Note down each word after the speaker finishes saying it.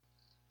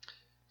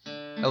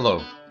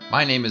Hello,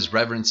 my name is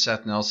Reverend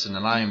Seth Nelson,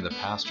 and I am the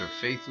pastor of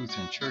Faith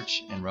Lutheran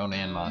Church in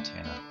Ronan,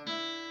 Montana.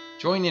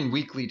 Join in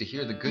weekly to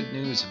hear the good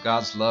news of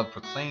God's love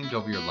proclaimed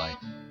over your life.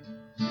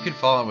 You can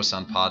follow us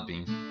on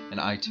Podbean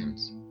and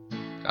iTunes.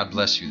 God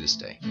bless you this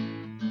day.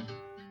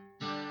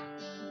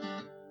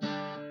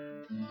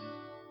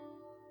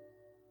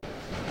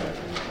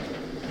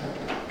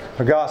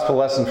 Our gospel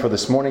lesson for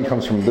this morning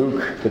comes from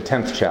Luke, the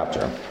 10th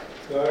chapter.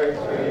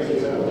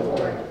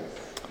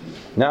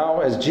 Now,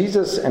 as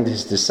Jesus and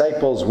his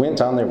disciples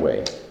went on their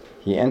way,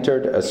 he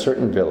entered a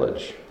certain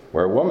village,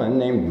 where a woman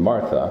named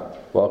Martha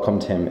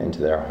welcomed him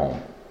into their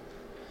home.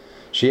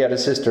 She had a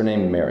sister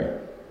named Mary,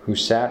 who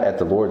sat at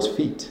the Lord's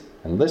feet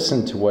and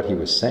listened to what he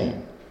was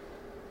saying.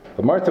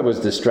 But Martha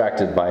was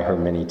distracted by her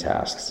many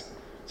tasks,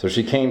 so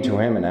she came to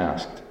him and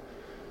asked,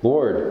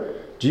 "Lord,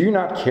 do you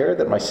not care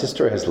that my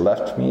sister has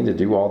left me to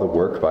do all the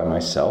work by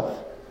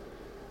myself?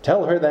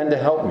 Tell her then to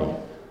help me."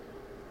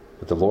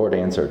 But the Lord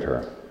answered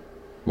her,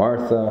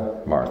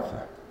 "Martha,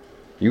 Martha,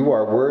 you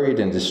are worried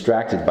and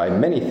distracted by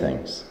many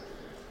things.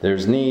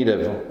 There's need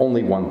of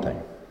only one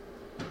thing.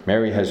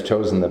 Mary has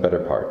chosen the better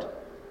part,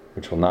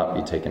 which will not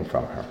be taken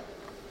from her."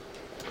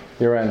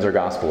 Here ends our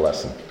gospel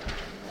lesson.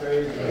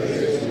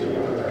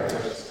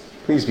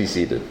 Please be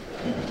seated.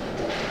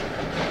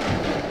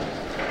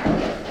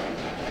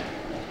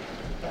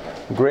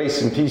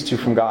 Grace and peace to you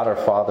from God our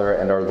Father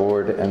and our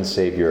Lord and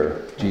Savior,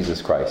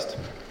 Jesus Christ.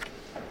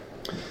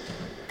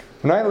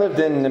 When I lived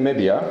in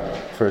Namibia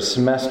for a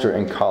semester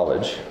in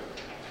college,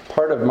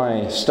 part of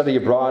my study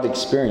abroad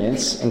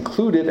experience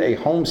included a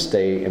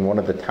homestay in one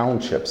of the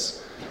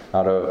townships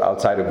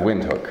outside of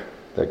Windhoek,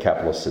 the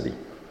capital city.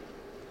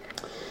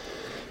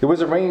 It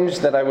was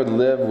arranged that I would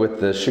live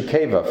with the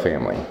Shikeva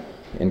family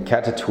in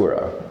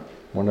Katatura,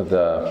 one of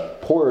the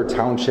poorer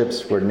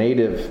townships where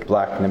native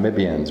black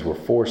Namibians were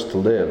forced to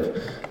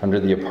live under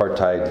the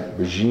apartheid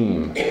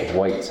regime of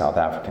white South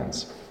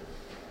Africans.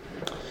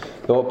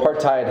 Though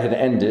apartheid had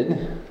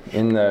ended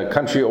in the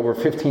country over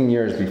 15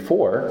 years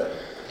before,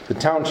 the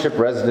township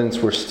residents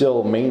were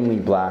still mainly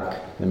black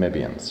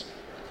Namibians.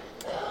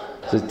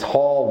 The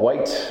tall,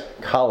 white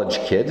college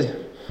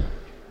kid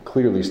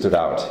clearly stood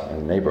out in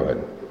the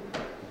neighborhood.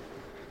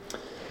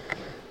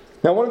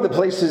 Now, one of the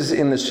places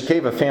in the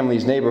Shikeva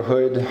family's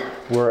neighborhood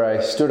where I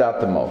stood out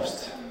the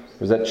most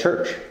was at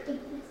church.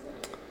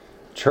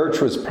 Church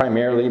was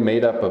primarily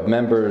made up of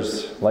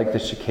members like the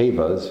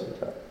Shikevas,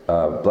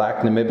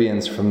 black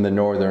Namibians from the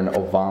northern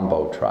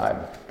Ovambo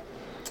tribe.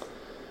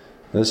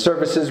 The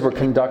services were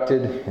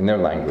conducted in their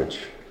language,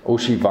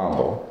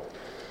 Oshivambo,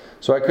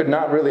 so I could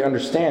not really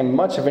understand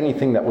much of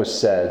anything that was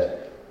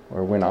said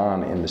or went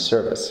on in the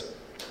service.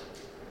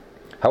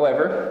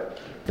 However,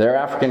 their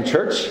African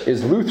church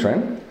is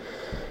Lutheran,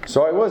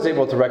 so I was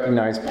able to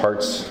recognize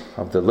parts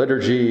of the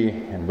liturgy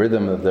and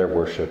rhythm of their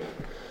worship,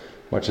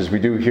 much as we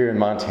do here in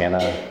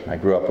Montana, I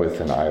grew up with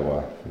in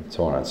Iowa, and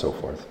so on and so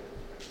forth.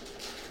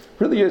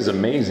 It really is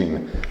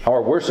amazing how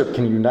our worship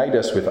can unite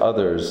us with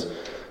others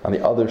on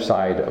the other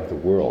side of the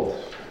world,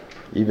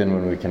 even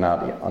when we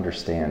cannot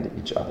understand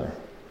each other.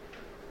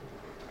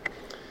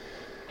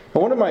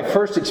 But one of my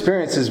first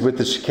experiences with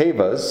the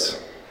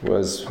Shikevas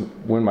was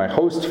when my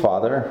host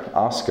father,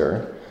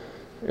 Oscar,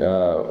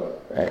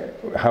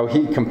 how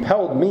he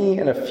compelled me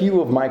and a few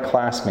of my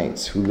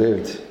classmates who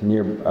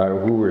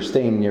were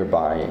staying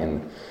nearby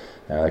in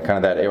kind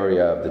of that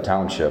area of the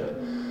township.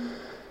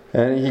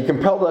 And he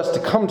compelled us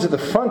to come to the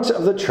front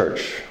of the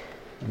church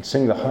and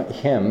sing the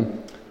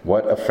hymn,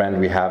 "What a Friend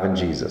We Have in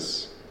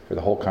Jesus," for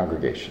the whole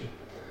congregation.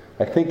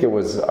 I think it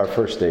was our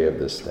first day of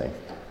this thing.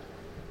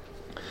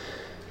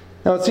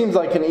 Now, it seems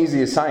like an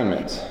easy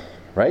assignment,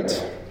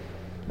 right?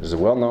 There's a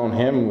well-known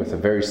hymn with a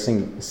very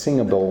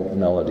singable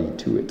melody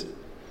to it.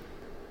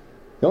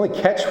 The only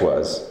catch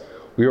was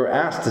we were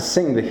asked to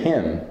sing the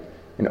hymn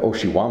in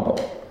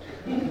Oshiwambo.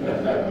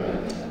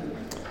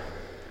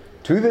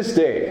 To this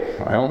day,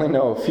 I only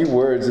know a few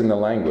words in the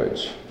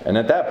language, and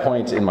at that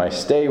point in my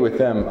stay with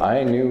them,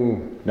 I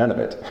knew none of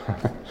it.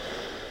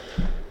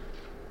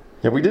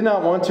 Yet we did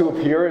not want to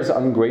appear as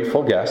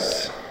ungrateful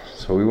guests,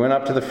 so we went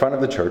up to the front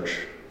of the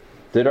church,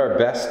 did our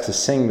best to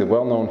sing the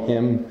well-known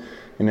hymn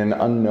in an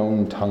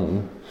unknown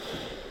tongue.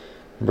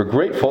 We're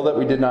grateful that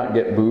we did not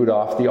get booed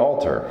off the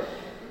altar.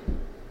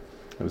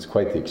 It was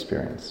quite the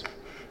experience.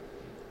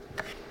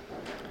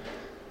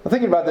 Now,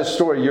 thinking about this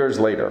story years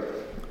later,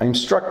 I'm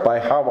struck by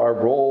how our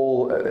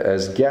role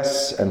as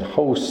guests and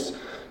hosts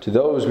to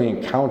those we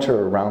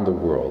encounter around the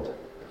world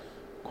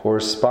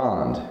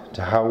correspond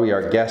to how we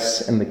are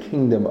guests in the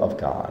kingdom of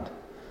God,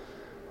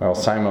 while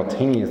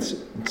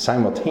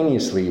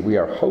simultaneously we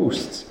are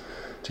hosts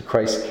to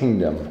Christ's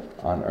kingdom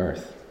on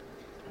earth.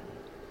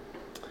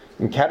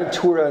 In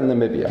Katatura,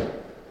 Namibia,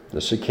 the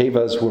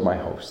Shikevas were my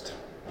host.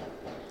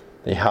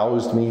 They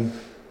housed me,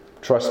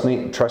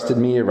 trusted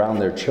me around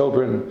their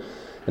children,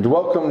 and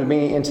welcomed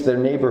me into their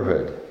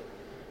neighborhood,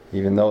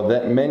 even though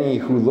that many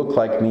who look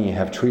like me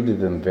have treated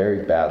them very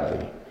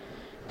badly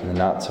in the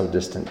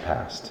not-so-distant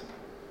past.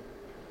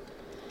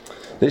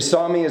 They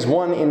saw me as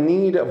one in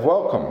need of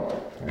welcome,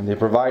 and they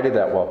provided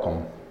that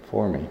welcome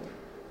for me.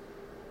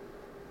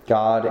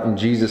 God in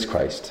Jesus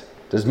Christ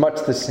does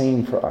much the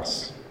same for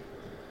us.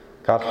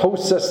 God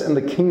hosts us in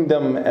the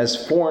kingdom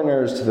as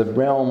foreigners to the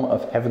realm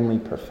of heavenly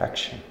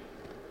perfection.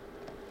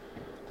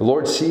 The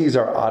Lord sees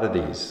our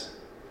oddities,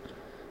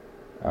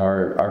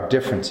 our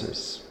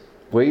differences,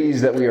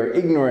 ways that we are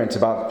ignorant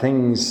about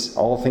things,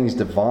 all things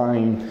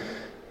divine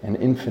and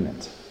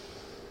infinite.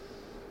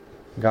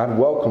 God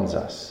welcomes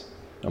us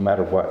no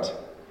matter what,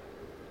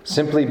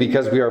 simply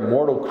because we are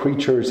mortal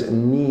creatures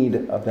in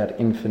need of that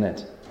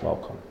infinite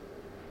welcome.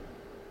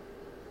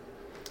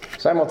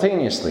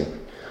 Simultaneously,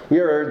 we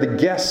are the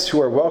guests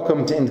who are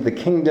welcomed into the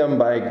kingdom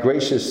by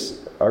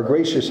our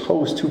gracious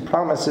host who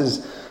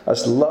promises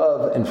us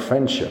love and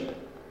friendship,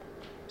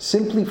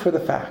 simply for the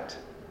fact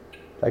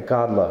that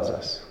God loves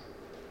us.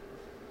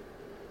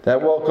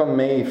 That welcome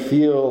may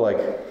feel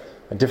like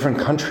a different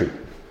country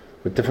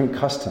with different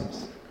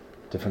customs,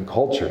 different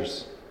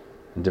cultures,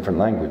 and different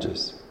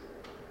languages.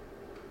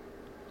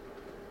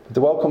 But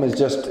the welcome is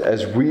just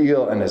as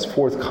real and as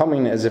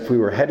forthcoming as if we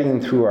were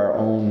heading through our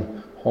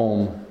own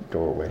home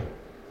doorway.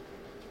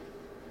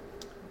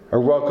 Our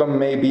welcome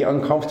may be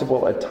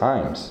uncomfortable at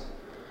times,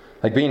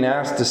 like being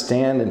asked to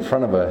stand in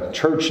front of a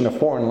church in a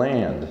foreign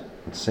land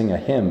and sing a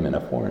hymn in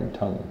a foreign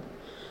tongue.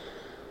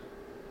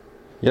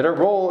 Yet our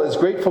role as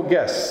grateful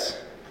guests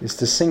is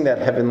to sing that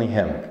heavenly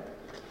hymn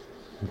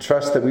and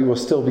trust that we will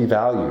still be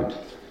valued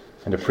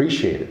and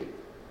appreciated,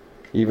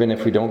 even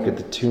if we don't get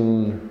the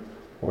tune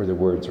or the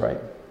words right.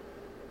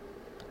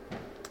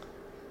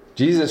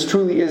 Jesus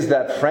truly is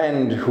that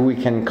friend who we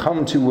can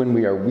come to when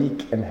we are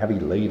weak and heavy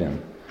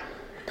laden,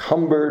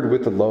 cumbered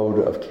with the load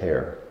of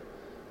care,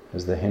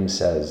 as the hymn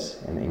says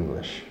in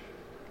English.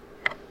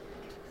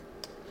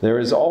 There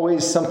is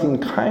always something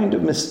kind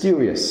of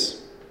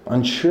mysterious,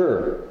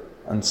 unsure,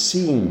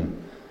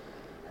 unseen,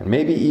 and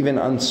maybe even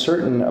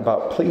uncertain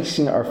about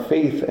placing our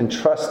faith and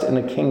trust in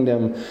a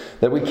kingdom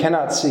that we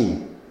cannot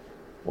see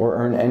or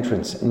earn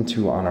entrance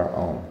into on our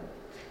own.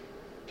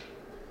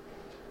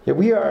 Yet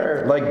we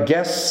are like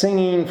guests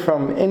singing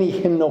from any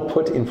hymnal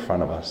put in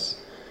front of us,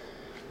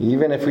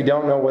 even if we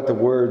don't know what the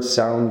words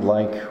sound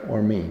like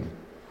or mean,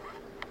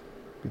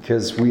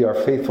 because we are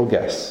faithful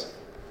guests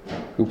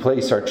who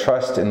place our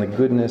trust in the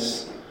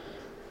goodness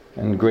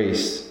and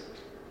grace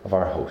of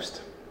our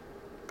host.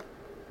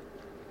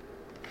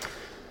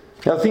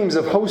 Now, themes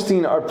of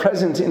hosting are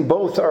present in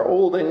both our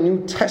Old and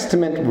New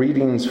Testament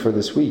readings for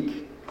this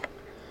week.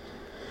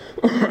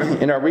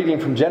 In our reading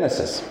from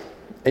Genesis,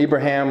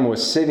 Abraham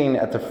was sitting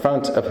at the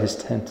front of his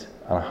tent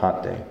on a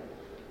hot day.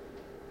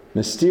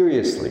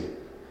 Mysteriously,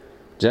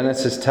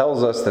 Genesis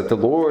tells us that the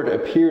Lord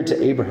appeared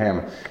to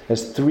Abraham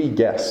as three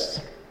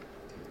guests.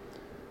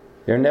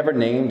 They are never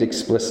named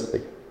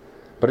explicitly,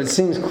 but it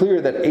seems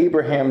clear that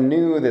Abraham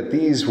knew that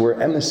these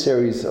were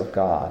emissaries of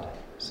God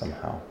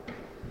somehow.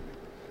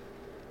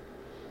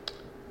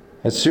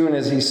 As soon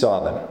as he saw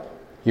them,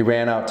 he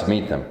ran out to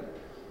meet them,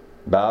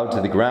 bowed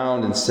to the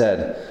ground and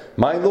said,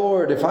 "My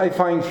Lord, if I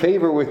find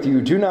favor with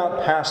you, do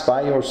not pass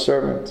by your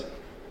servant.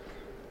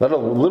 Let a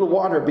little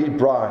water be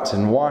brought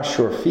and wash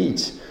your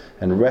feet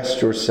and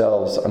rest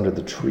yourselves under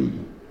the tree.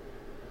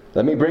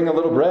 Let me bring a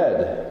little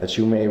bread that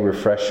you may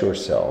refresh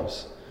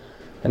yourselves.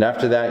 And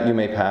after that you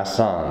may pass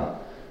on,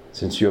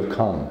 since you have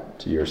come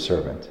to your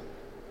servant."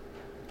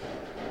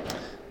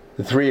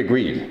 The three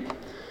agreed,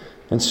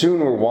 and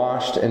soon were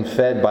washed and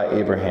fed by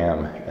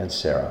Abraham and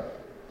Sarah.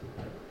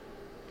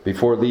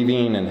 Before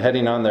leaving and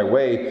heading on their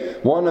way,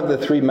 one of the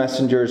three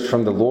messengers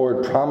from the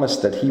Lord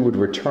promised that he would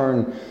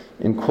return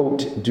in,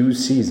 quote, due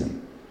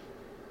season.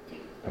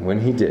 And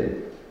when he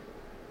did,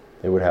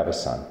 they would have a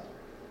son.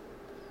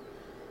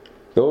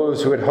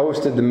 Those who had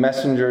hosted the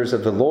messengers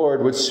of the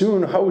Lord would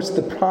soon host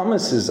the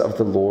promises of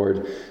the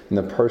Lord in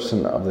the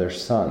person of their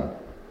son,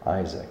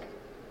 Isaac.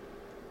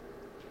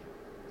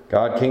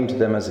 God came to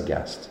them as a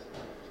guest,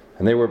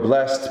 and they were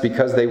blessed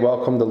because they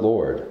welcomed the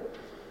Lord,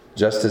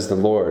 just as the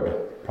Lord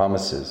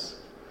promises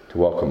to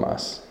welcome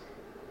us.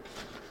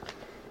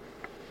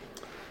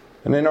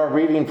 And in our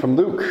reading from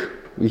Luke,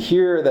 we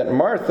hear that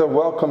Martha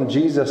welcomed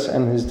Jesus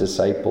and his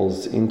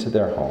disciples into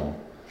their home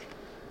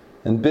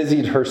and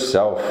busied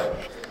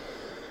herself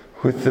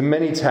with the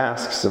many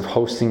tasks of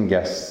hosting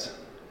guests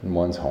in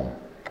one's home.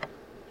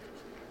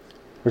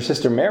 Her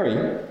sister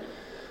Mary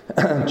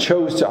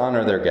chose to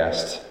honor their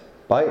guest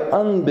by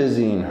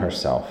unbusying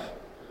herself,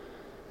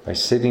 by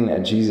sitting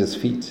at Jesus'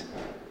 feet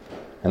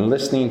and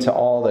listening to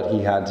all that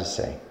he had to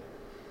say.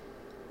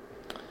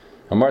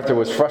 And Martha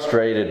was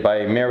frustrated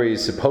by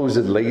Mary's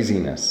supposed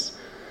laziness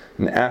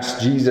and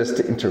asked Jesus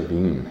to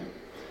intervene.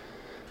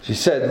 She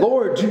said,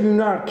 "Lord, do you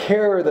not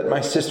care that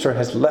my sister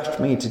has left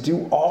me to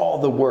do all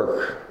the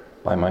work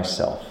by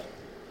myself?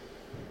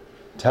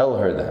 Tell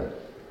her then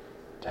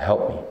to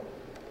help me."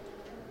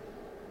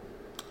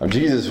 Now,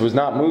 Jesus was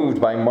not moved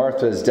by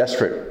Martha's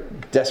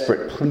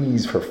desperate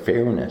pleas for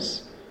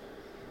fairness.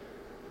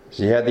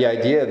 She had the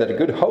idea that a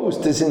good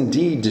host is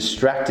indeed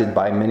distracted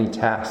by many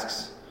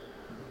tasks,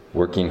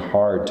 working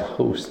hard to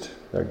host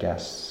their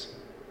guests.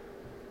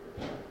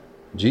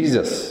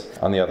 Jesus,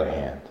 on the other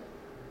hand,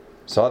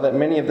 saw that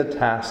many of the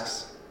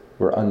tasks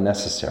were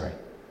unnecessary,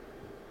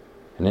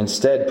 and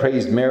instead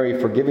praised Mary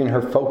for giving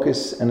her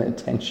focus and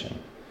attention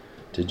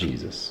to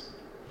Jesus,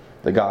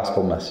 the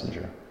gospel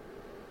messenger.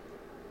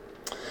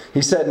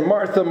 He said,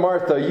 "Martha,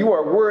 Martha, you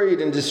are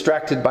worried and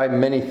distracted by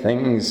many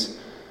things,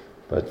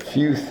 but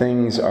few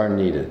things are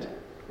needed.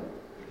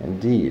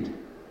 Indeed,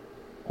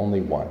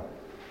 only one.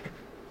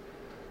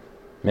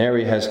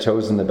 Mary has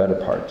chosen the better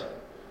part,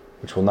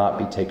 which will not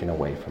be taken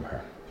away from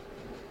her."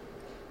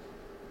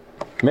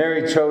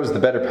 Mary chose the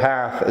better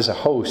path as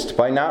a host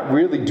by not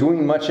really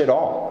doing much at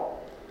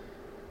all.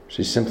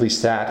 She simply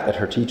sat at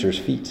her teacher's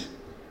feet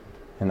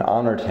and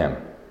honored him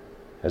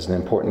as an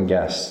important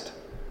guest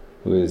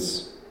who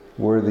is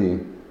worthy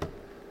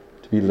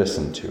to be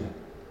listened to.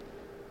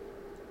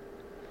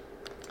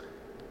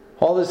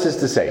 All this is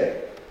to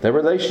say, the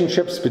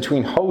relationships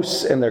between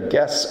hosts and their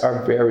guests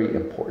are very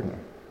important.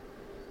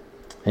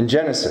 In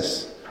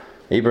Genesis,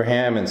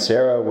 Abraham and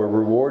Sarah were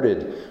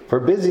rewarded for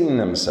busying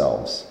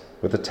themselves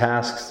with the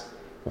tasks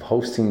of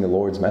hosting the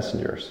Lord's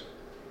messengers.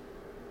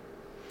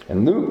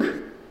 In Luke,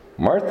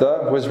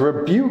 Martha was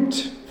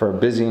rebuked for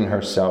busying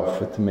herself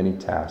with the many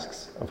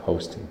tasks of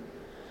hosting,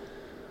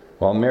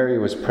 while Mary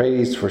was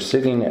praised for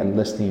sitting and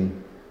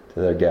listening to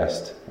their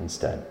guest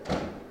instead.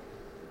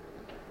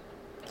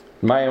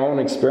 My own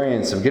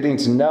experience of getting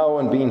to know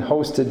and being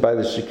hosted by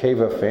the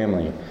Shikeva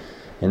family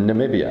in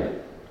Namibia,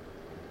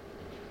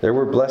 there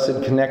were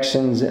blessed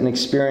connections and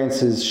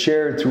experiences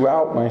shared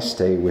throughout my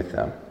stay with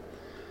them.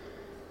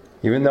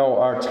 Even though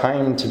our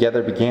time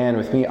together began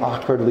with me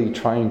awkwardly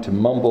trying to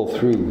mumble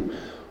through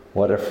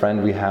what a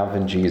friend we have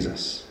in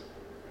Jesus,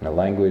 in a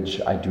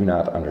language I do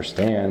not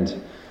understand,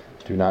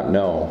 do not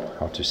know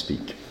how to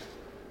speak.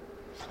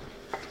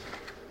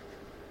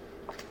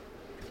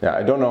 Yeah,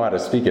 I don't know how to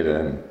speak it,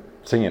 and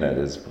singing it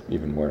is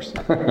even worse.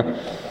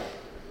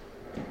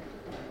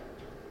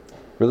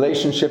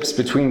 Relationships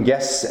between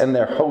guests and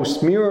their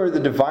host mirror the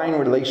divine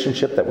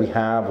relationship that we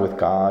have with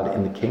God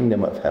in the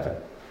kingdom of heaven.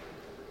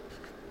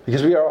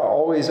 Because we are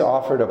always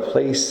offered a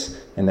place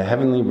in the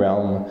heavenly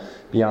realm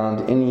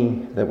beyond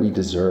any that we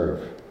deserve.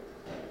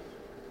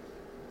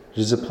 It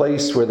is a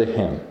place where the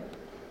hymn,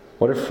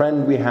 "What a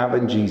friend we have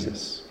in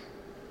Jesus,"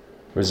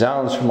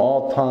 resounds from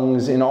all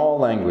tongues in all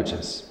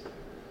languages,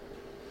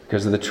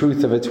 because of the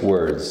truth of its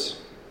words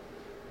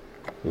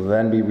will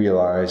then be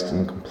realized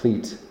in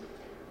complete,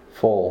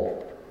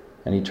 full,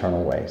 and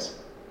eternal ways.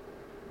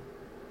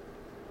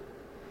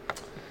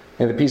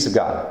 May the peace of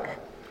God,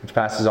 which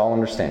passes all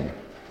understanding,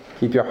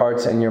 keep your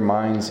hearts and your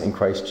minds in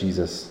Christ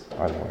Jesus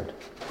our Lord.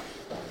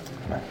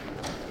 Amen.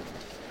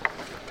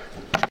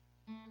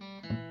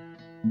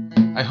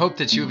 I hope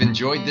that you have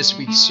enjoyed this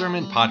week's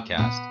sermon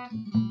podcast.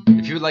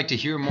 If you would like to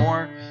hear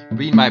more,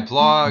 read my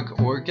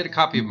blog, or get a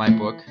copy of my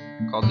book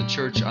called The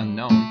Church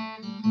Unknown,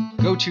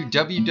 go to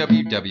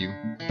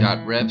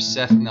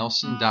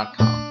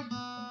www.revsethnelson.com.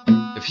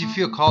 If you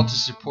feel called to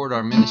support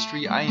our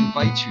ministry, I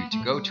invite you to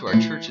go to our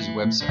church's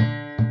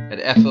website at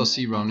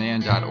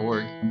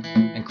flcronan.org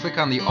and click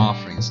on the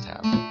Offerings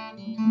tab.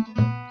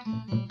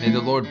 May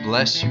the Lord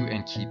bless you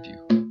and keep you.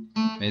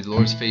 May the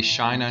Lord's face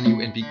shine on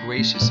you and be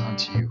gracious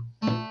unto you.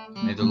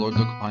 May the Lord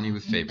look upon you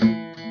with favor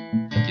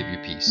and give you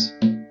peace.